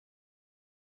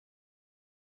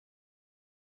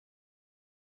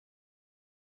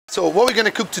So what we're going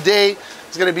to cook today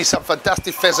is going to be some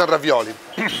fantastic pheasant ravioli.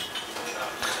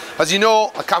 As you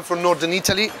know, I come from northern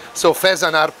Italy, so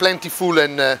pheasants are plentiful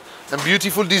and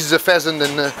beautiful. This is a pheasant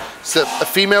and it's a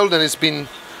female, and it's been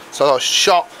sort of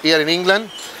shot here in England.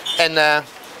 And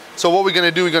so what we're going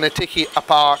to do, we're going to take it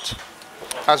apart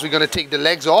as we're going to take the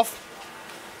legs off.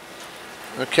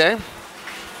 Okay,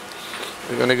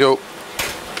 we're going to go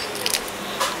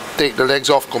take the legs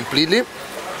off completely.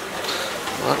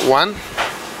 One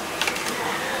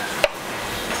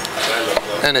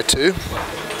and a two.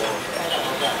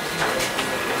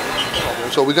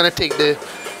 So we're going to take the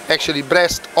actually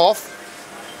breast off.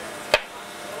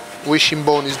 Wishing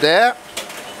bone is there,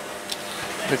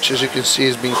 which as you can see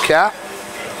has been cut.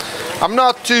 I'm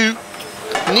not too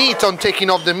neat on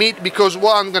taking off the meat, because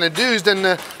what I'm going to do is then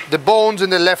the bones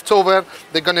and the leftover,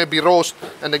 they're going to be roast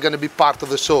and they're going to be part of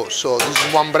the sauce. So this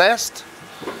is one breast,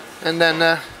 and then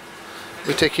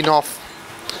we're taking off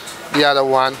the other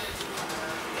one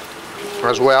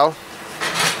as well.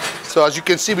 So as you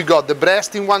can see, we got the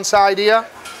breast in one side here,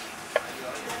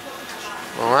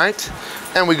 all right,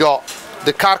 and we got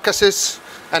the carcasses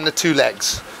and the two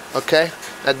legs. Okay,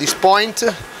 at this point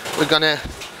we're gonna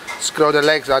screw the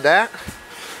legs like that,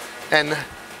 and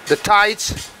the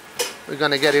thighs, we're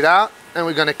gonna get it out and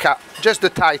we're gonna cut just the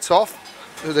thighs off,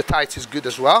 because the thighs is good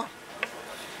as well.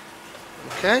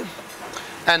 Okay,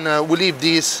 and we'll leave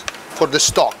these for the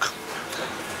stock.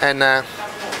 And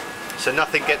so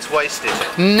nothing gets wasted?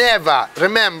 Never.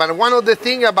 Remember, one of the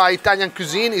things about Italian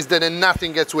cuisine is that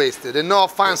nothing gets wasted. They're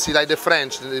not fancy like the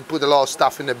French, they put a lot of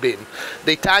stuff in the bin.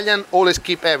 The Italian always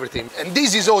keep everything. And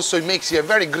this is also, it makes you a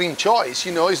very green choice,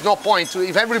 you know. It's no point to,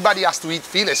 if everybody has to eat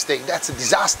filet steak, that's a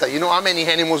disaster. You know how many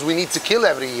animals we need to kill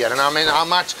every year, and how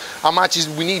much is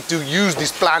we need to use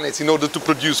these planets in order to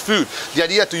produce food. The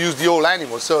idea to use the whole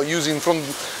animal, so using from,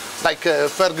 like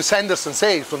Fergus Henderson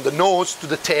says, from the nose to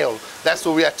the tail. That's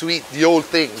what we have to eat, the whole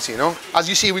things, you know. As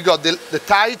you see, we got the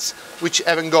thighs, which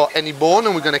haven't got any bone,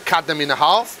 and we're going to cut them in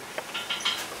half.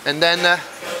 And then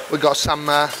we got some,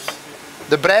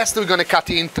 the breast, we're going to cut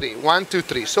it in three. 1, 2,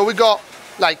 3. So we got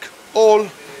like all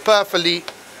perfectly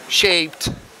shaped,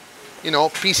 you know,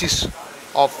 pieces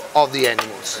of the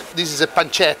animals. This is a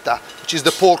pancetta, which is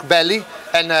the pork belly,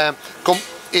 and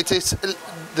it is.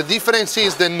 The difference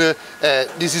is then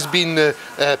this has been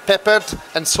peppered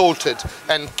and salted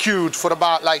and cured for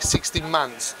about like 16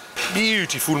 months.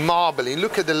 Beautiful marbling.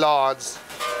 Look at the lards,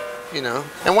 you know.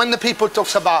 And when the people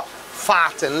talks about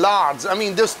fat and lards, I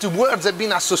mean, those two words have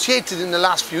been associated in the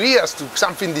last few years to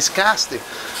something disgusting.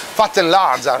 Fat and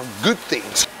lards are good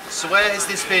things. So where has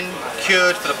this been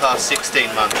cured for the past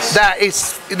 16 months?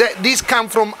 These come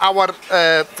from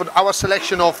our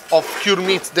selection of cured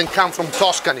meats that come from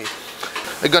Tuscany.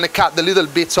 We're going to cut the little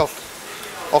bits of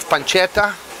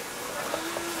pancetta.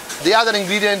 The other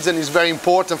ingredients, and is very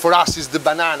important for us, is the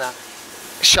banana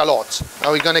shallots.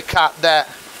 Now we're going to cut that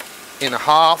in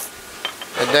half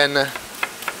and then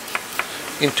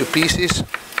into pieces.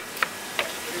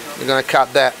 We're going to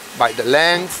cut that by the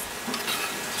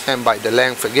length and by the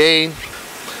length again.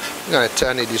 We're going to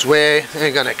turn it this way and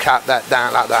we're going to cut that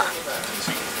down like that.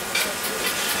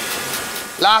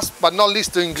 Last but not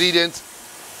least, the ingredients,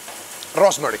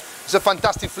 rosemary. It's a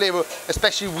fantastic flavor,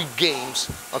 especially with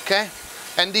games, okay?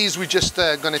 And these we just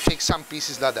gonna take some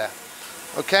pieces like that,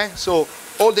 okay? So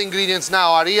all the ingredients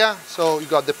now are here. So you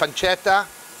got the pancetta,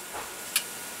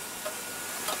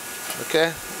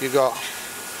 okay? You got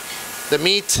the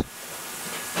meat,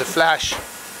 the flesh,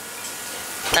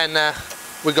 and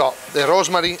we got the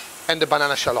rosemary and the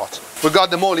banana shallot. We got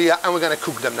them all here and we're gonna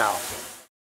cook them now.